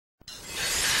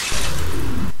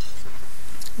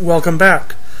Welcome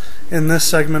back. In this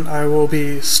segment I will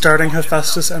be starting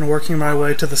Hephaestus and working my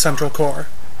way to the central core.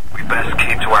 We best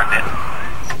keep to our knitting.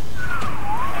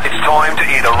 It's time to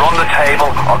either run the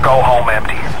table or go home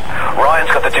empty.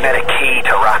 Ryan's got the genetic key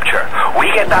to Rapture.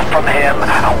 We get that from him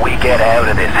and we get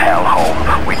out of this hellhole.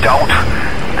 We don't,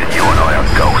 then you and I are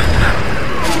ghosts.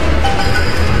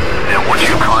 Now would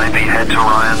you kindly head to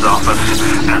Ryan's office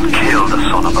and kill the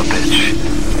son of a bitch?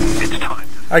 It's time.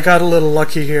 I got a little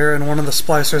lucky here and one of the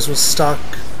splicers was stuck,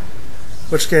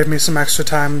 which gave me some extra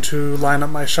time to line up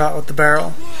my shot with the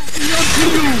barrel.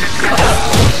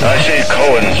 I say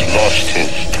Cohen's lost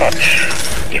his touch,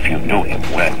 if you knew him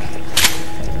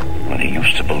when he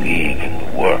used to believe in the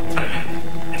work,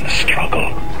 in the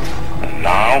struggle. And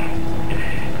now,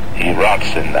 he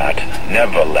rots in that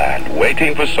Neverland,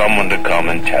 waiting for someone to come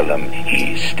and tell him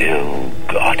he's still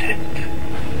got it.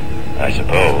 I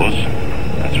suppose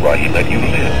that's why he let you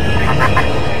live.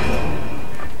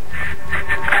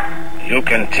 You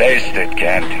can taste it,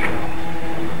 can't you?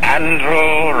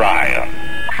 Andrew Ryan.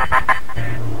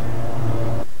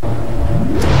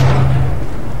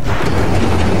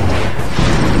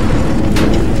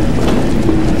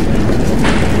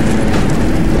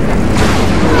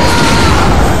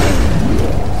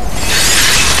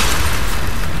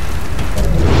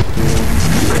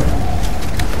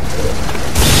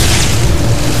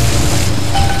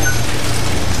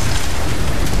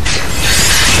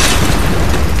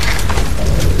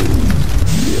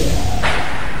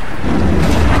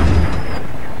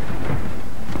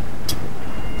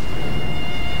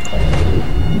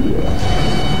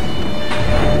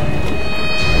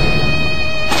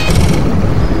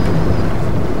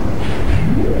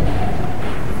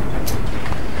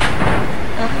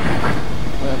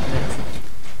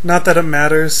 Not that it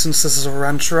matters since this is a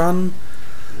wrench run,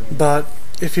 but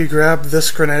if you grab this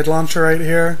grenade launcher right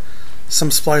here, some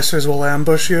splicers will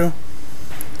ambush you.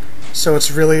 So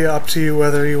it's really up to you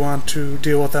whether you want to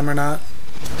deal with them or not.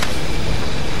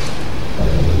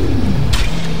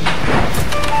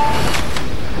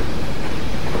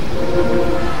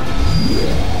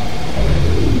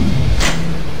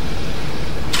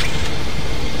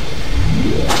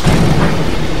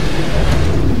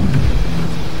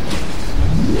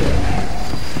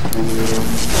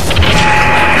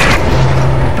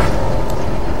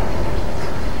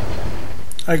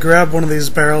 I grab one of these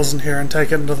barrels in here and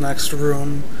take it into the next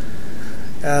room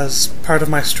as part of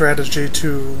my strategy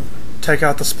to take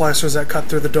out the splicers that cut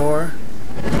through the door.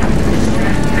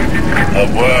 A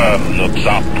worm looks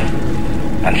up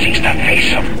and sees the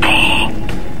face of God.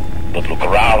 But look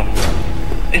around.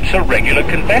 It's a regular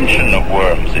convention of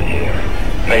worms in here.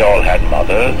 They all had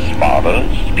mothers, fathers,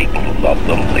 people who loved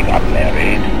them. They got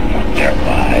married, got their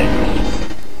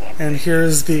wives. And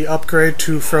here's the upgrade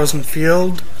to Frozen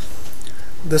Field.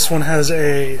 This one has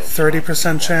a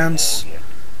 30% chance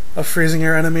of freezing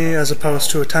your enemy as opposed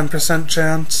to a 10%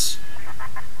 chance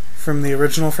from the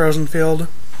original Frozen Field.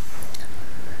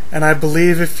 And I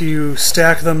believe if you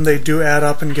stack them, they do add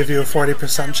up and give you a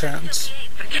 40% chance.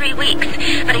 For 3 weeks,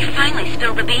 but he finally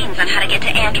spilled the beans on how to get to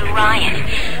Andrew Ryan.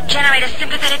 Generate a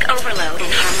sympathetic overload in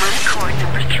harmonic chord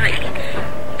number 3.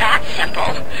 That's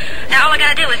simple. Now all I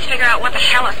gotta do is figure out what the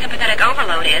hell a sympathetic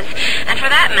overload is, and for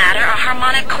that matter, a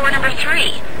harmonic chord number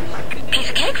 3. Piece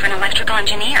of cake for an electrical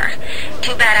engineer.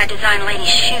 Too bad I designed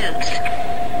ladies' shoes.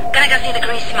 Gonna go see the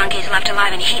grease monkeys left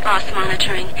alive in heat loss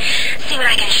monitoring. See what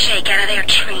I can shake out of their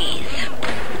trees.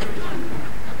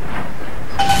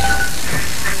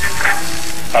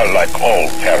 Like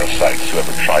all parasites who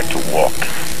ever tried to walk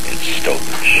in stolen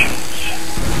shoes.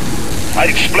 I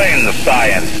explained the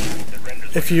science.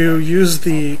 If you use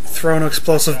the thrown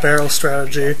explosive barrel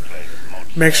strategy,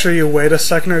 make sure you wait a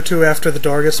second or two after the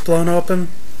door gets blown open.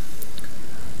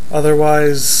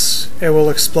 Otherwise, it will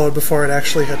explode before it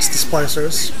actually hits the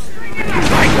splicers.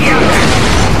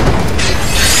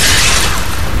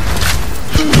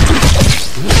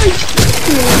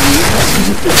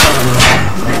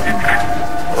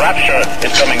 Rapture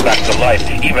is coming back to life.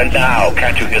 Even now,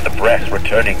 can't you hear the breath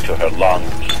returning to her lungs?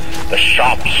 The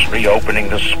shops reopening,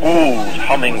 the schools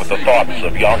humming with the thoughts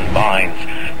of young minds.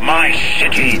 My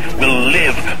city will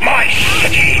live. My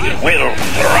city will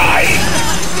thrive.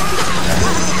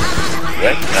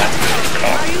 When that will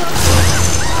come,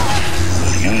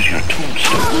 we'll use your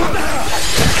tombstone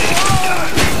to take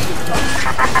time.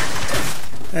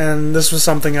 And this was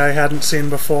something I hadn't seen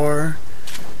before.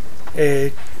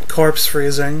 A corpse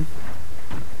freezing.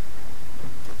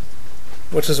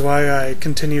 Which is why I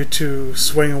continue to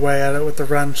swing away at it with the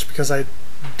wrench, because I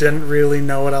didn't really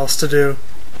know what else to do.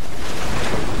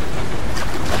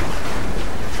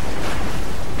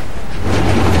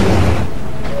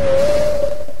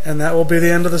 And that will be the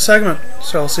end of the segment.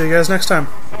 So I'll see you guys next time.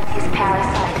 His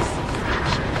parasite